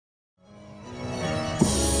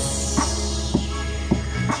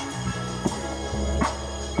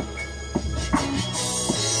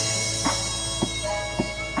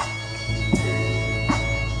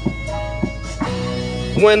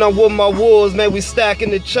When I'm with my wolves, man, we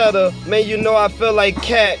stacking the cheddar. Man, you know I feel like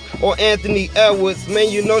Cat or Anthony Edwards.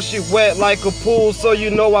 Man, you know she wet like a pool, so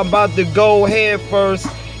you know I'm about to go head first.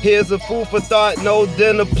 Here's a food for thought, no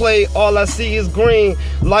dinner plate. All I see is green,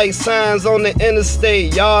 like signs on the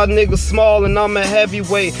interstate. Y'all niggas small and I'm a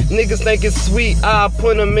heavyweight. Niggas think it's sweet, I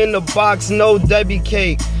put them in the box, no Debbie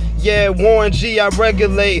cake. Yeah, Warren G, I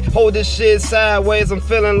regulate. Hold this shit sideways, I'm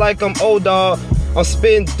feeling like I'm old dog. I'm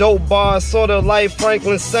spitting dope bars, sorta like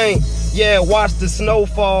Franklin Saint. Yeah, watch the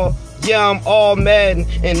snowfall. Yeah, I'm all Madden,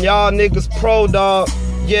 and y'all niggas pro, dog.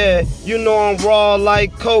 Yeah, you know I'm raw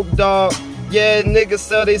like Coke, dog. Yeah, niggas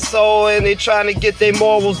sell they soul and they trying to get their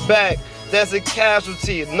morals back. That's a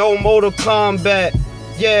casualty, no Mortal Kombat.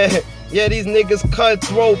 Yeah, these niggas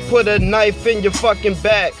cutthroat, put a knife in your fucking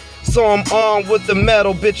back. So I'm armed with the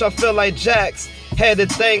metal, bitch, I feel like Jax. Had to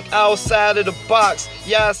think outside of the box.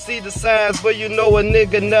 Yeah, I see the signs, but you know a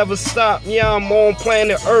nigga never stop. Yeah, I'm on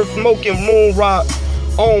planet Earth smoking moon rock.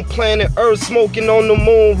 On planet Earth smoking on the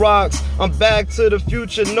moon rocks. I'm back to the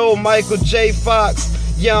future, no Michael J. Fox.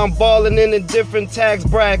 Yeah, I'm ballin' in a different tax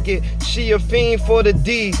bracket. She a fiend for the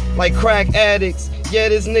D, like crack addicts. Yeah,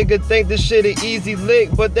 this nigga think this shit a easy lick,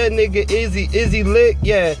 but that nigga Izzy lick,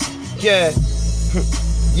 yeah.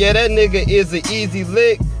 Yeah, that nigga is an easy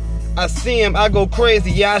lick. I see him, I go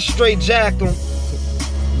crazy, yeah, I straight jack him.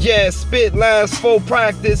 Yeah, spit lines full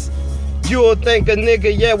practice. You'll think a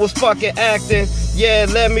nigga, yeah, was fucking acting. Yeah,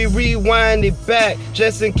 let me rewind it back,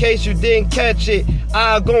 just in case you didn't catch it.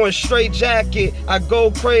 I go in straight jacket, I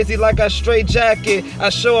go crazy like I straight jacket. I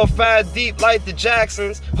show up 5 deep like the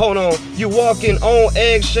Jacksons. Hold on, you walking on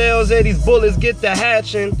eggshells and these bullets get the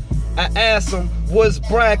hatching. I asked him, what's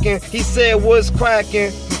brackin'? He said, what's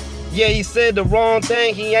crackin'? Yeah, he said the wrong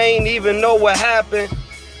thing, he ain't even know what happened.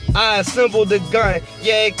 I assembled the gun,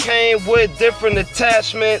 yeah, it came with different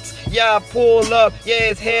attachments. Yeah, I pull up, yeah,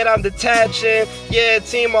 his head I'm detaching. Yeah,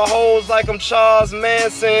 team of hoes like I'm Charles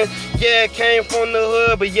Manson. Yeah, it came from the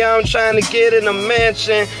hood, but yeah, I'm trying to get in a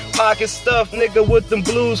mansion. Pocket stuff, nigga, with them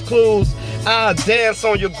Blues Clues. I'll dance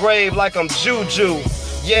on your grave like I'm Juju.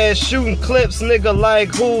 Yeah, shooting clips, nigga, like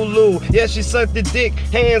Hulu. Yeah, she sucked the dick,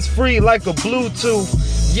 hands free like a Bluetooth.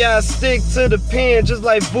 Yeah, I stick to the pen just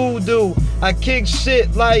like voodoo. I kick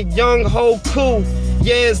shit like Young Hoku.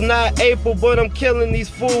 Yeah, it's not April, but I'm killing these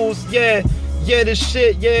fools. Yeah, this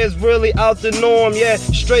shit, yeah, it's really out the norm. Yeah,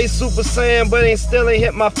 straight Super Saiyan, but still ain't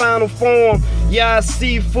hit my final form. Yeah, I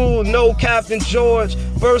see food, no Captain George.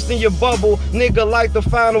 Burst in your bubble, nigga, like the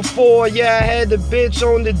Final Four. Yeah, I had the bitch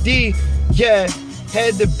on the D. Yeah.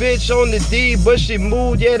 Had the bitch on the D, but she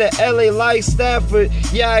moved, yeah, to LA like Stafford.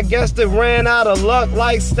 Yeah, I guess they ran out of luck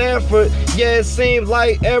like Stanford. Yeah, it seems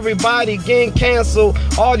like everybody getting canceled.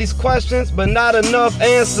 All these questions, but not enough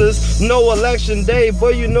answers. No election day,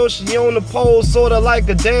 but you know she on the pole, sorta like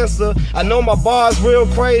a dancer. I know my bars real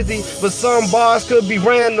crazy, but some bars could be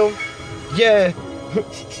random. Yeah.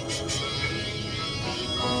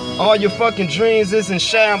 All your fucking dreams is in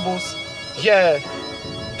shambles. Yeah.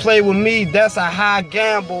 Play with me, that's a high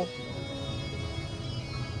gamble.